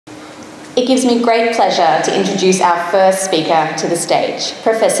It gives me great pleasure to introduce our first speaker to the stage,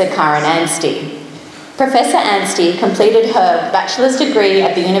 Professor Kaarin Anstey. Professor Anstey completed her bachelor's degree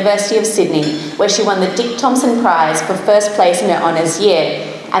at the University of Sydney, where she won the Dick Thompson Prize for first place in her honours year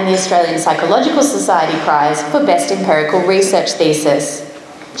and the Australian Psychological Society Prize for Best Empirical Research Thesis.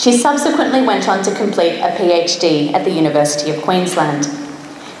 She subsequently went on to complete a PhD at the University of Queensland.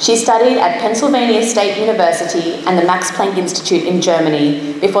 She studied at Pennsylvania State University and the Max Planck Institute in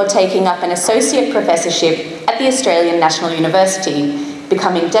Germany before taking up an associate professorship at the Australian National University,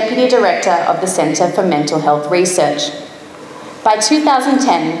 becoming Deputy Director of the Centre for Mental Health Research. By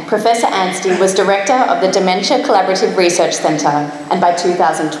 2010, Professor Anstey was Director of the Dementia Collaborative Research Centre, and by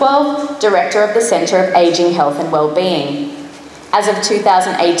 2012, Director of the Centre of Ageing, Health and Wellbeing. As of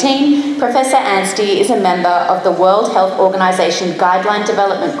 2018, Professor Anstey is a member of the World Health Organization Guideline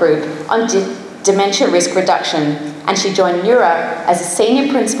Development Group on Dementia Risk Reduction, and she joined NeuRA as a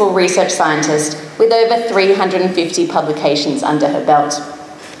Senior Principal Research Scientist with over 350 publications under her belt.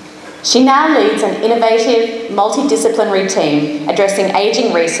 She now leads an innovative, multidisciplinary team addressing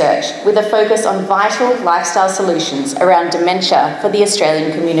ageing research with a focus on vital lifestyle solutions around dementia for the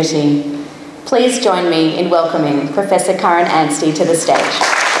Australian community. Please join me in welcoming Professor Kaarin Anstey to the stage.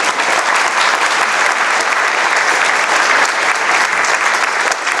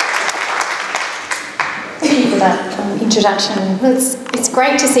 Thank you for that introduction. It's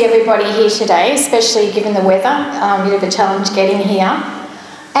great to see everybody here today, especially given the weather. A bit of a challenge getting here.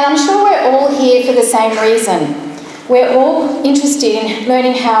 And I'm sure we're all here for the same reason. We're all interested in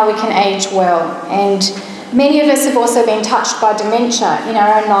learning how we can age well, and many of us have also been touched by dementia in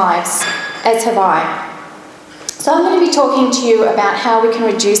our own lives, as have I. So I'm going to be talking to you about how we can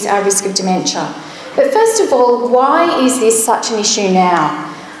reduce our risk of dementia. But first of all, why is this such an issue now?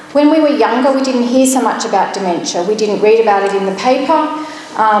 When we were younger, we didn't hear so much about dementia. We didn't read about it in the paper.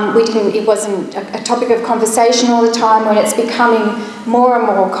 It wasn't a topic of conversation all the time, when it's becoming more and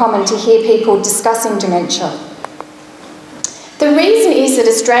more common to hear people discussing dementia. The reason is that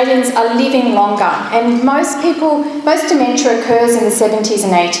Australians are living longer, and most dementia occurs in the 70s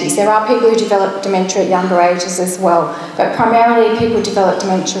and 80s. There are people who develop dementia at younger ages as well, but primarily people develop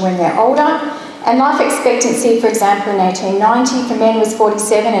dementia when they're older. And life expectancy, for example, in 1890 for men was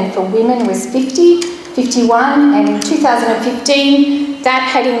 47 and for women was 50, 51, and in 2015 that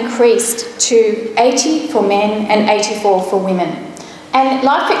had increased to 80 for men and 84 for women. And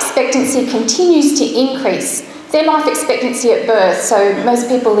life expectancy continues to increase. Their life expectancy at birth, so most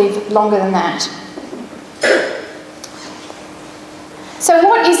people live longer than that. So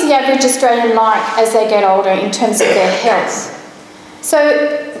what is the average Australian like as they get older in terms of their health?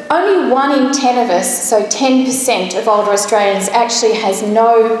 So only 1 in 10 of us, so 10% of older Australians, actually has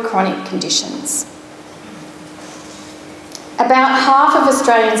no chronic conditions. About half of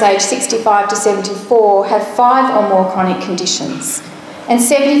Australians aged 65 to 74 have 5 or more chronic conditions. And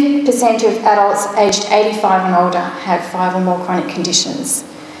 70% of adults aged 85 and older have 5 or more chronic conditions.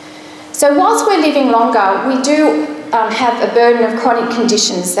 So whilst we're living longer, we do have a burden of chronic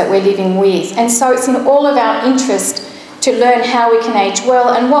conditions that we're living with. And so it's in all of our interest to learn how we can age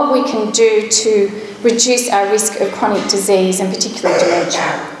well and what we can do to reduce our risk of chronic disease, and particularly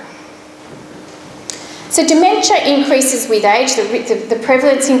dementia. So dementia increases with age, the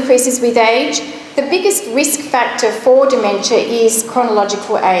prevalence increases with age. The biggest risk factor for dementia is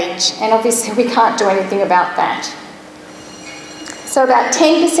chronological age, and obviously we can't do anything about that. So about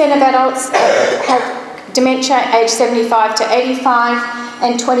 10% of adults have dementia aged 75 to 85,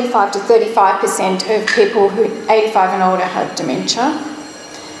 and 25 to 35% of people who are 85 and older have dementia.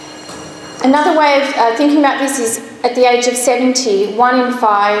 Another way of thinking about this is at the age of 70, 1 in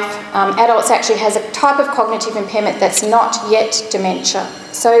 5 adults actually has a type of cognitive impairment that's not yet dementia.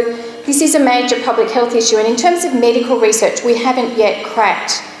 So this is a major public health issue, and in terms of medical research, we haven't yet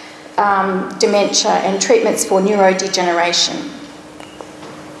cracked dementia and treatments for neurodegeneration.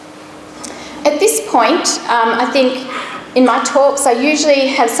 At this point, I think in my talks, I usually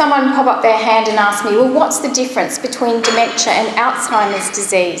have someone pop up their hand and ask me, well, what's the difference between dementia and Alzheimer's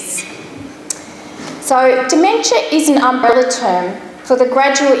disease? So dementia is an umbrella term for the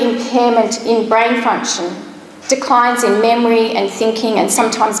gradual impairment in brain function, declines in memory and thinking, and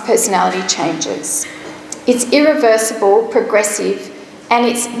sometimes personality changes. It's irreversible, progressive, and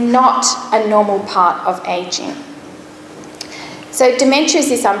it's not a normal part of ageing. So dementia is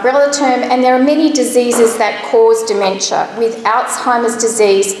this umbrella term, and there are many diseases that cause dementia, with Alzheimer's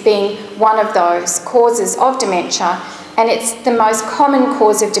disease being one of those causes of dementia, and it's the most common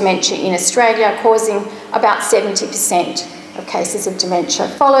cause of dementia in Australia, causing about 70% of cases of dementia,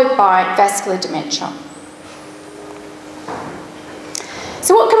 followed by vascular dementia.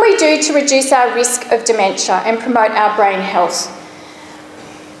 So what can we do to reduce our risk of dementia and promote our brain health?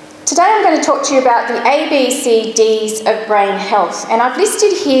 Today I'm going to talk to you about the ABCDs of brain health, and I've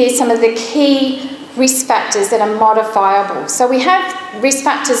listed here some of the key risk factors that are modifiable. So we have risk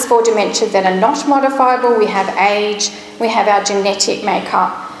factors for dementia that are not modifiable, we have age, we have our genetic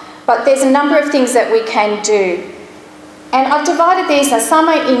makeup, but there's a number of things that we can do. And I've divided these, now some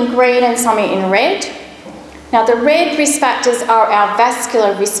are in green and some are in red. Now the red risk factors are our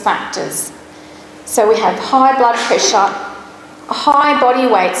vascular risk factors. So we have high blood pressure, high body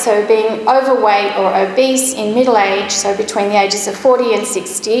weight, so being overweight or obese in middle age, so between the ages of 40 and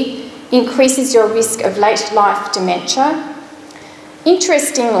 60, increases your risk of late life dementia.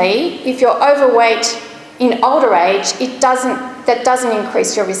 Interestingly, if you're overweight in older age, that doesn't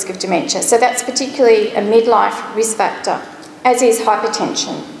increase your risk of dementia. So that's particularly a midlife risk factor, as is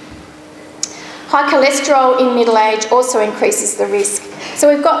hypertension. High cholesterol in middle age also increases the risk. So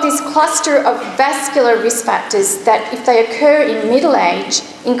we've got this cluster of vascular risk factors that, if they occur in middle age,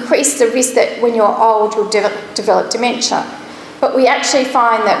 increase the risk that when you're old you'll develop dementia. But we actually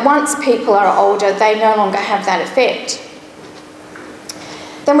find that once people are older, they no longer have that effect.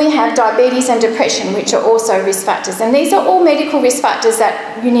 Then we have diabetes and depression, which are also risk factors. And these are all medical risk factors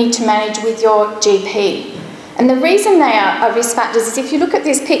that you need to manage with your GP. And the reason they are risk factors is if you look at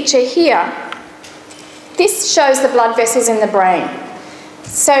this picture here, this shows the blood vessels in the brain.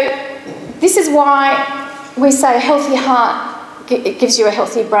 So this is why we say a healthy heart gives you a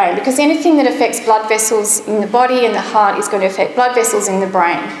healthy brain, because anything that affects blood vessels in the body and the heart is going to affect blood vessels in the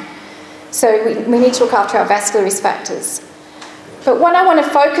brain. So we need to look after our vascular risk factors. But what I want to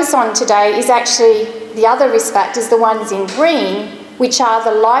focus on today is actually the other risk factors, the ones in green, which are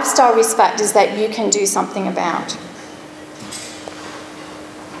the lifestyle risk factors that you can do something about.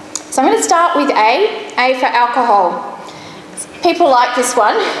 So I'm going to start with A for alcohol. People like this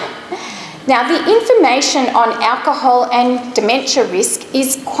one. Now, the information on alcohol and dementia risk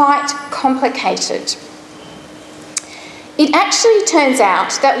is quite complicated. It actually turns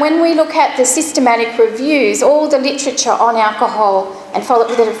out that when we look at the systematic reviews, all the literature on alcohol and follow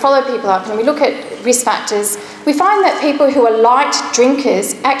people up, and we look at risk factors, we find that people who are light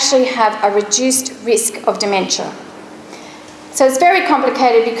drinkers actually have a reduced risk of dementia. So it's very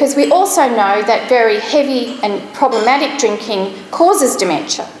complicated because we also know that very heavy and problematic drinking causes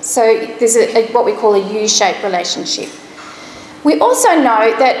dementia. So there's what we call a U-shaped relationship. We also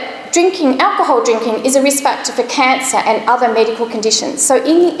know that alcohol drinking is a risk factor for cancer and other medical conditions. So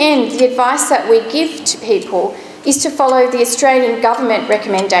in the end, the advice that we give to people is to follow the Australian government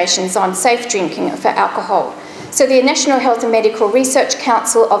recommendations on safe drinking for alcohol. So the National Health and Medical Research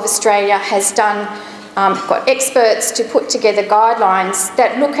Council of Australia has got experts to put together guidelines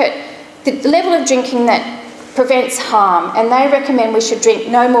that look at the level of drinking that prevents harm, and they recommend we should drink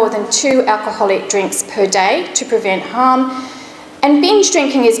no more than 2 alcoholic drinks per day to prevent harm. And binge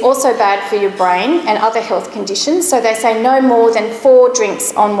drinking is also bad for your brain and other health conditions, so they say no more than 4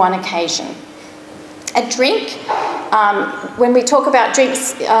 drinks on one occasion. A drink, when we talk about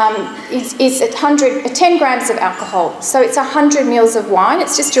drinks, is 10 grams of alcohol. So it's 100 mils of wine.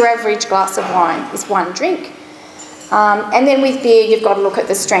 It's just your average glass of wine is 1 drink. And then with beer, you've got to look at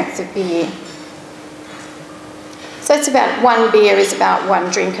the strength of beer. So it's about 1 beer is about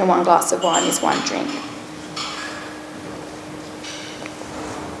 1 drink and 1 glass of wine is 1 drink.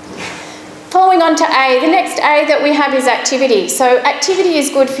 Following on to A, the next A that we have is activity. So activity is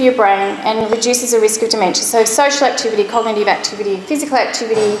good for your brain and reduces the risk of dementia. So social activity, cognitive activity, physical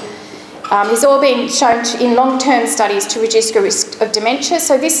activity is all being shown in long-term studies to reduce the risk of dementia.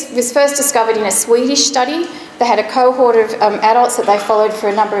 So this was first discovered in a Swedish study. They had a cohort of adults that they followed for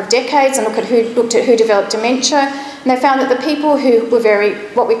a number of decades and looked at who developed dementia. And they found that the people who were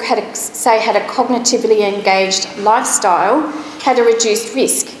what we had a cognitively engaged lifestyle had a reduced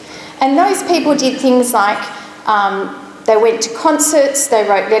risk. And those people did things like they went to concerts, they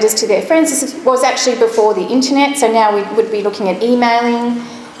wrote letters to their friends. This was actually before the internet, so now we would be looking at emailing.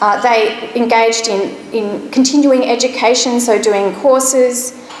 They engaged in continuing education, so doing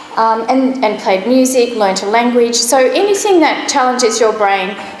courses, and played music, learnt a language. So anything that challenges your brain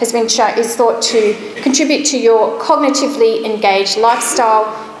has been is thought to contribute to your cognitively engaged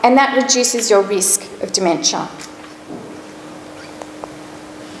lifestyle, and that reduces your risk of dementia.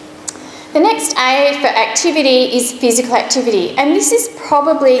 The next A for activity is physical activity, and this is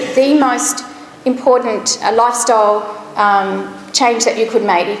probably the most important lifestyle change that you could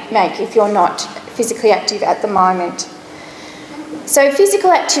make if you're not physically active at the moment. So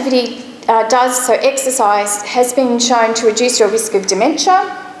physical activity exercise has been shown to reduce your risk of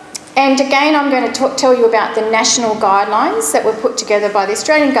dementia. And again, I'm going to tell you about the national guidelines that were put together by the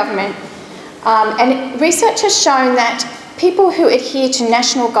Australian government. And research has shown that people who adhere to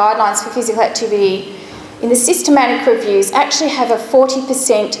national guidelines for physical activity in the systematic reviews actually have a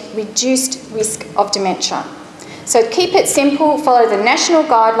 40% reduced risk of dementia. So keep it simple, follow the national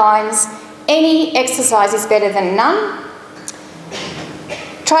guidelines. Any exercise is better than none.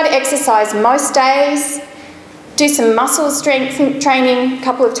 Try to exercise most days. Do some muscle strength training a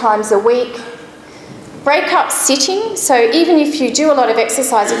couple of times a week. Break up sitting. So even if you do a lot of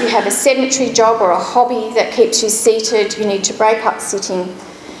exercise, if you have a sedentary job or a hobby that keeps you seated, you need to break up sitting.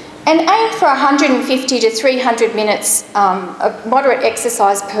 And aim for 150 to 300 minutes of moderate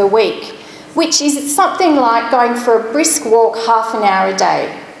exercise per week, which is something like going for a brisk walk half an hour a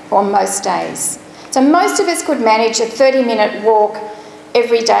day on most days. So most of us could manage a 30-minute walk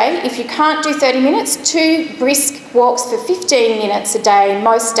every day. If you can't do 30 minutes, 2 brisk walks for 15 minutes a day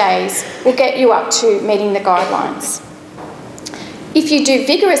most days will get you up to meeting the guidelines. If you do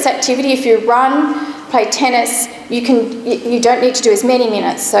vigorous activity, if you run, play tennis, you don't need to do as many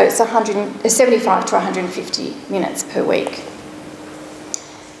minutes, so it's 75 to 150 minutes per week.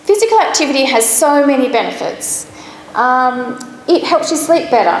 Physical activity has so many benefits. It helps you sleep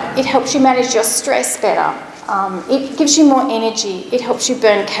better, it helps you manage your stress better, it gives you more energy, it helps you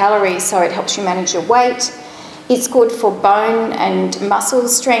burn calories, so it helps you manage your weight. It's good for bone and muscle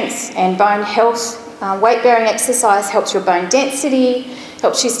strength and bone health. Weight-bearing exercise helps your bone density,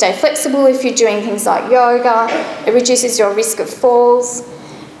 helps you stay flexible if you're doing things like yoga. It reduces your risk of falls.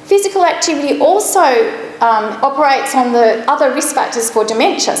 Physical activity also operates on the other risk factors for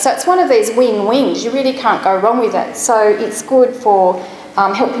dementia. So it's one of these win-wins. You really can't go wrong with it. So it's good for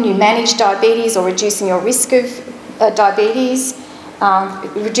helping you manage diabetes or reducing your risk of diabetes.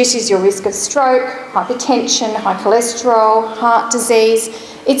 It reduces your risk of stroke, hypertension, high cholesterol, heart disease.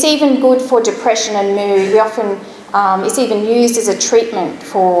 It's even good for depression and mood. We often, it's even used as a treatment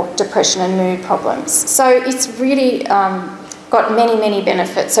for depression and mood problems. So it's really got many, many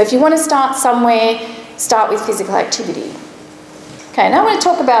benefits. So if you want to start somewhere, start with physical activity. Okay, now I want to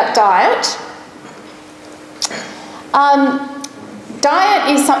talk about diet. Diet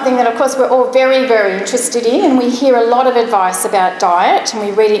is something that, of course, we're all very, very interested in, and we hear a lot of advice about diet, and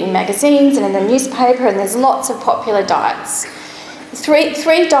we read it in magazines and in the newspaper, and there's lots of popular diets. Three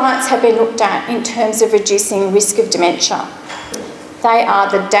diets have been looked at in terms of reducing risk of dementia. They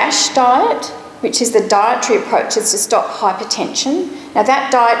are the DASH diet, which is the dietary approaches to stop hypertension. Now,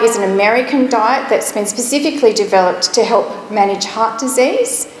 that diet is an American diet that's been specifically developed to help manage heart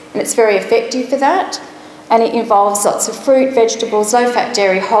disease, and it's very effective for that. And it involves lots of fruit, vegetables, low-fat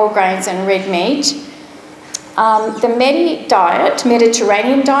dairy, whole grains and red meat. The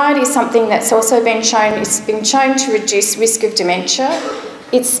Mediterranean diet, is something that's also been shown, it's been shown to reduce risk of dementia.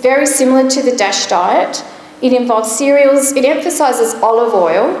 It's very similar to the DASH diet. It involves cereals, it emphasises olive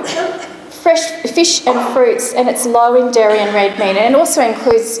oil, fresh fish and fruits, and it's low in dairy and red meat. And it also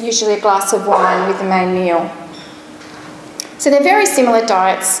includes usually a glass of wine with the main meal. So they're very similar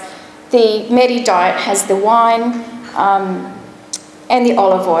diets. The Medi diet has the wine and the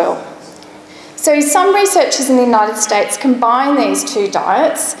olive oil. So some researchers in the United States combine these two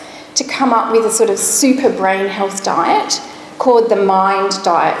diets to come up with a sort of super brain health diet called the MIND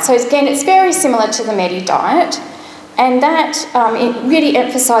diet. So again, it's very similar to the Medi diet, and that it really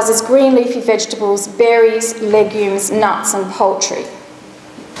emphasises green leafy vegetables, berries, legumes, nuts and poultry.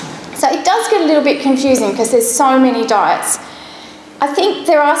 So it does get a little bit confusing because there's so many diets. I think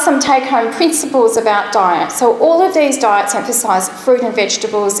there are some take-home principles about diet. So all of these diets emphasise fruit and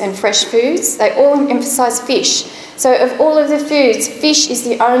vegetables and fresh foods. They all emphasise fish. So of all of the foods, fish is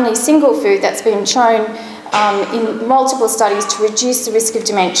the only single food that's been shown in multiple studies to reduce the risk of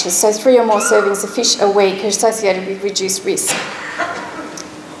dementia. So 3 or more servings of fish a week are associated with reduced risk.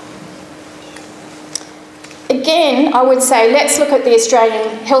 Again, I would say let's look at the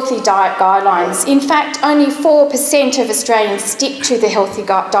Australian Healthy Diet Guidelines. In fact, only 4% of Australians stick to the Healthy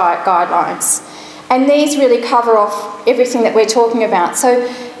Diet Guidelines. And these really cover off everything that we're talking about. So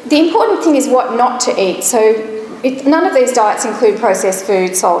the important thing is what not to eat. So none of these diets include processed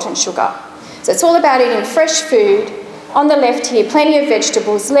food, salt and sugar. So it's all about eating fresh food. On the left here, plenty of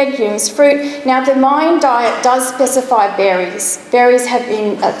vegetables, legumes, fruit. Now, the MIND diet does specify berries. Berries have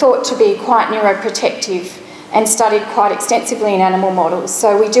been thought to be quite neuroprotective and studied quite extensively in animal models.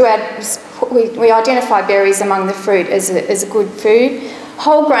 So we identify berries among the fruit as a good food.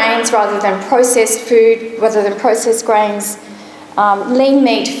 Whole grains rather than processed food, rather than processed grains. Lean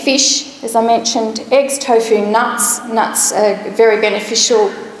meat, fish, as I mentioned. Eggs, tofu, nuts. Nuts are very beneficial.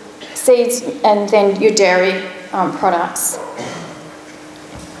 Seeds, and then your dairy products.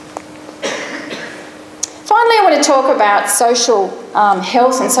 Finally, I want to talk about social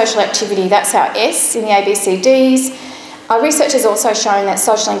health and social activity. That's our S in the ABCDs. Our research has also shown that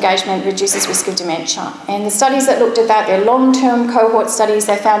social engagement reduces risk of dementia. And the studies that looked at that, they're long-term cohort studies,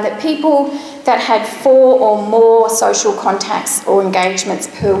 they found that people that had 4 or more social contacts or engagements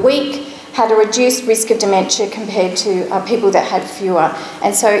per week had a reduced risk of dementia compared to people that had fewer.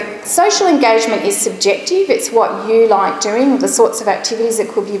 And so social engagement is subjective. It's what you like doing, the sorts of activities. It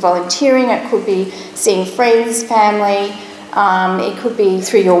could be volunteering, it could be seeing friends, family, it could be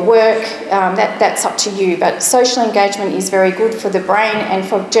through your work. That's up to you. But social engagement is very good for the brain and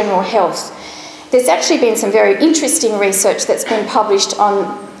for general health. There's actually been some very interesting research that's been published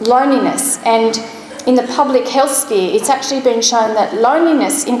on loneliness, and in the public health sphere, it's actually been shown that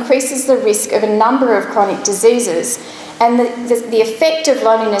loneliness increases the risk of a number of chronic diseases, and the effect of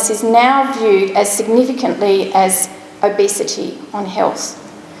loneliness is now viewed as significantly as obesity on health.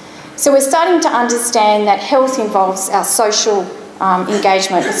 So we're starting to understand that health involves our social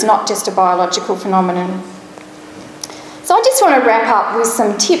engagement. It's not just a biological phenomenon. So I just want to wrap up with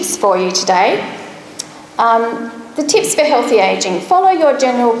some tips for you today. The tips for healthy ageing. Follow your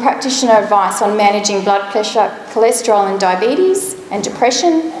general practitioner advice on managing blood pressure, cholesterol and diabetes and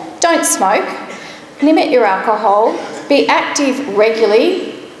depression. Don't smoke. Limit your alcohol. Be active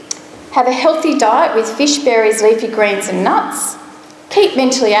regularly. Have a healthy diet with fish, berries, leafy greens and nuts. Keep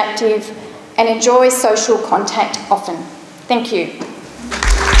mentally active and enjoy social contact often. Thank you.